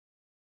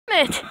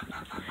It.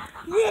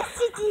 Yes,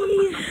 it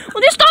is.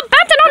 Will you stop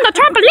bouncing on the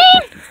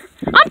trampoline?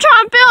 I'm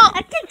trying to build.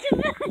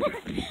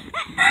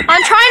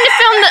 I'm trying to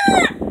film the.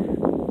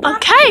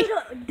 Okay.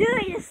 Do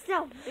it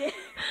yourself, bitch.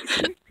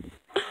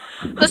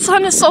 The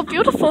sun is so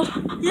beautiful.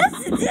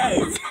 Yes, it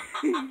is.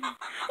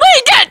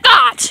 We did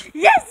that.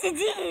 Yes, it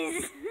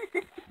is.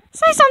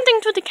 Say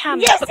something to the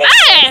camera. Yes, it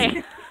hey!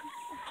 is.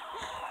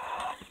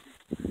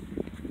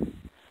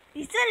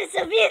 You said it's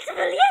so beautiful.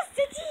 Yes,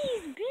 it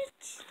is,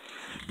 bitch.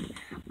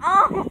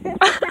 Oh.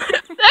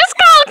 That's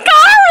called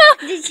karma.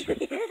 Did you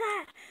hear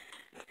that?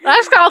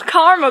 That's called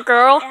karma,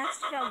 girl. That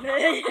felt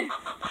good.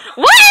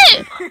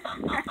 What?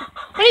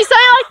 When you say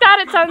it like that,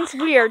 it sounds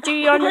weird. Do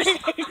you understand?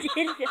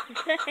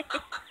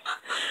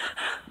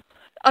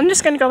 I'm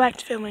just gonna go back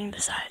to filming the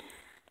side.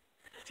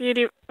 Why are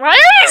you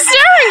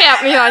staring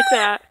at me like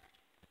that?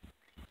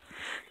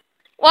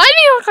 Why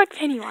do you look like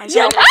Pennywise?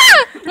 Like,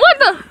 ah! What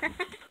the?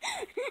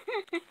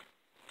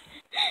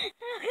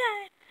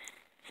 Okay.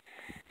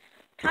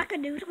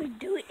 Cock-a-doodle,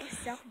 do it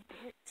yourself,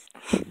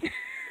 bitch.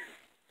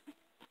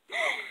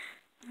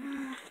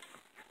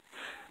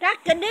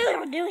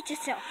 Cock-a-doodle, do it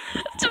yourself.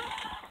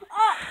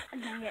 Oh,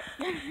 dang it.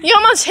 You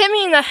almost hit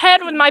me in the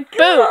head with my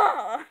boot.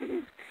 Oh.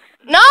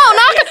 No,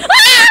 not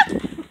ah!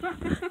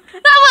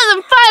 That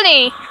wasn't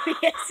funny.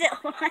 Yes, it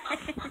was.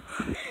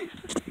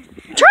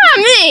 Try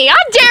me.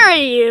 I dare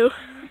you.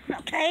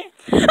 Okay.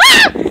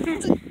 Ah!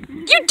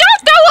 You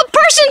don't throw a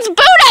person's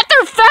boot at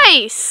their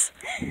face.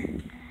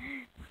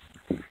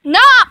 No.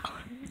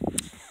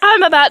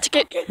 I'm about to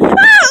get.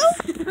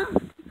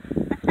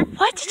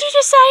 What did you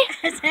just say?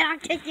 I said I'll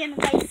kick you in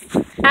the face.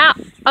 Ow.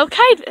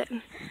 Okay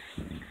then.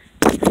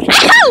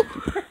 Ow!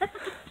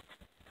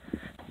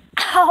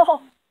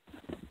 Ow.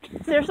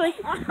 Seriously?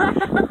 It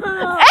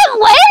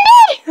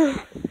landed!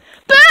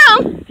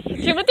 Boom!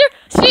 Hit with your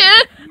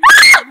shit.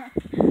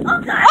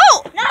 Oh God!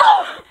 Oh!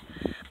 No!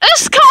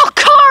 It's called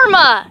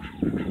karma!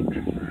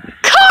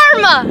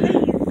 Karma!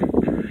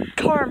 Please.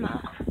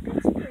 Karma.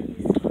 Bitch,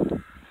 please.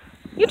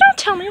 You don't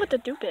tell me what to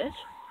do, bitch.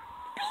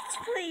 Bitch,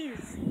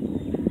 please.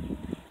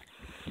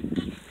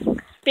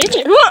 Bitch?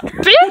 What?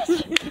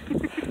 Bitch?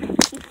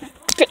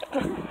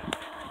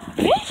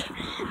 Bitch?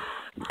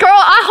 Girl,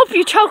 I hope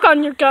you choke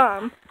on your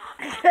gum.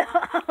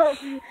 I hope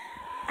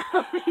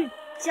you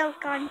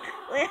choke on.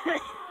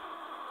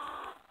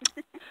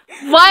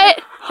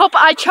 What? Hope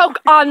I choke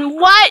on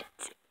what?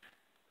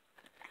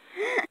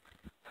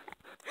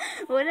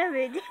 Whatever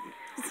it is.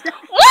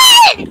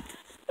 What?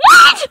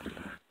 What?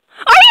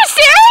 Are you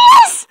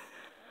serious?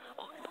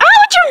 How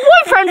would your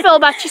boyfriend feel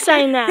about you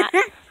saying that?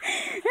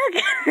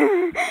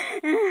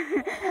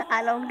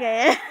 I don't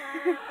care.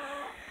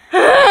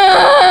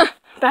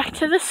 Back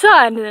to the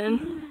sun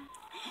then.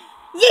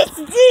 Yes,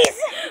 it is.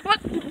 What?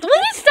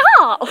 Please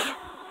stop.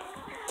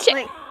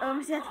 Wait, let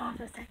me see that phone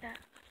for a second.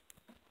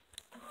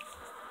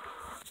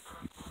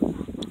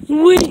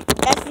 Wait.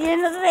 That's the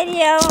end of the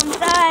video. I'm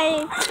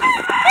sorry.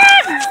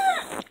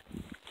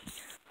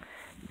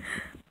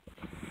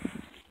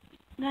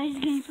 Guys,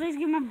 can you please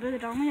give my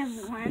boot? I only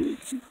have one.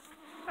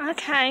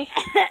 Okay.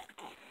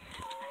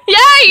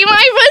 Yay!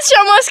 My wish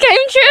almost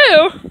came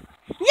true.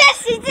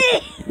 Yes, it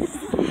is.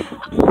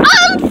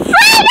 I'm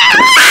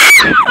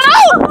free!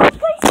 Oh!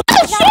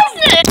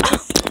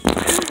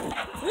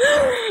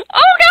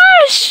 Oh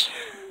gosh!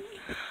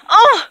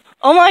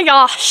 Oh my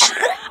gosh!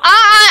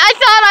 I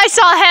thought I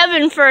saw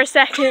heaven for a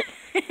second.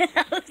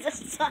 That was the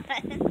sun.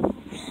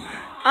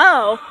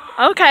 Oh,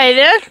 okay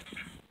then.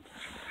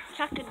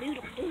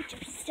 Cock-a-doodle, do it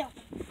yourself.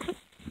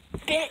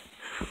 Bitch.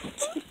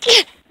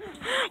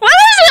 What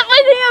is it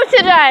with you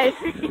today?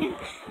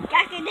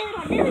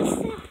 Cock-a-doodle, do it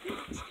yourself.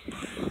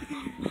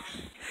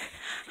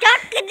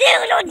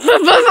 Cock-a-doodle,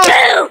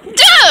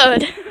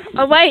 Dude!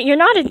 Oh wait, you're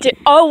not a dude.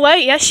 Oh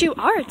wait, yes you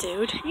are a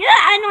dude. yeah,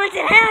 I know it's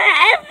an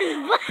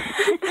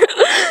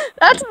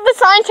That's the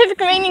scientific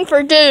meaning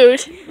for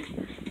dude.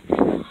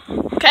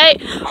 Okay.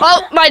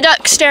 Oh, my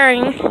duck's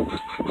staring.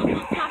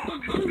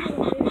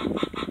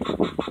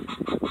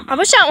 I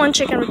wish that one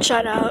chicken would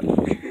shut up.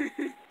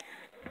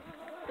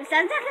 It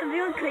sounds like a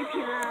real creepy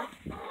laugh.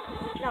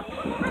 Look.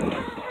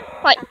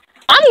 Like,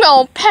 I'm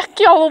gonna peck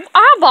your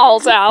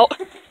eyeballs out.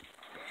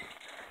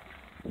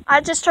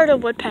 I just heard a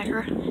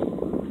woodpecker.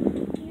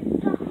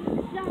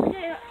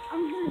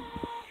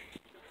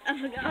 I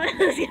forgot what I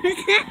was gonna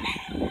say.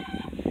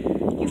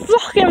 You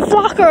flocking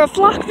flocker of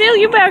Flockville,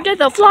 you better get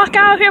the flock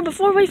out here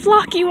before we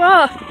flock you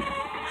up.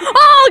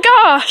 Oh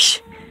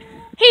gosh!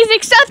 He's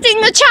accepting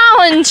the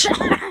challenge!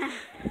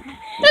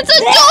 It's a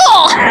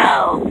duel!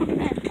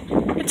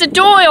 It's a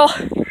duel! Go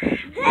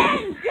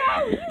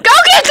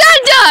get that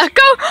duck!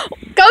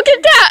 Go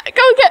get that!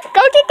 Go get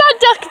that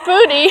duck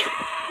booty!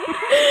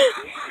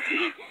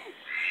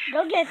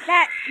 Go get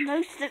that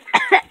most of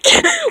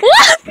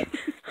What?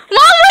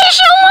 My wish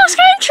almost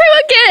came true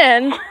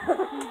again!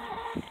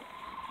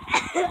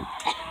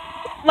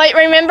 Wait,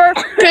 remember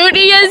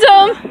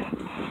bootyism?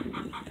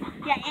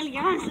 Yeah,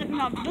 Eliana's looking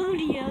at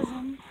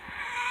bootyism.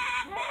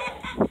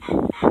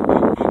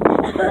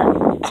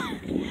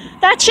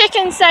 That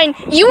chicken's saying,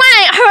 you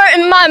ain't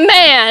hurting my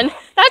man.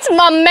 That's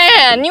my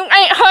man. You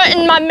ain't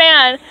hurting my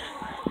man.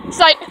 It's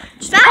like,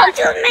 Stop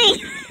to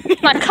me.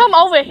 like, come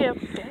over here,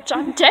 bitch.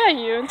 I dare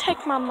you and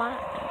take my man.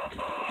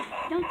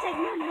 Don't take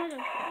my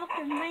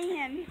motherfucking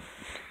man.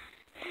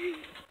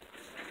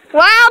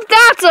 Well,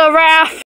 that's a wrap.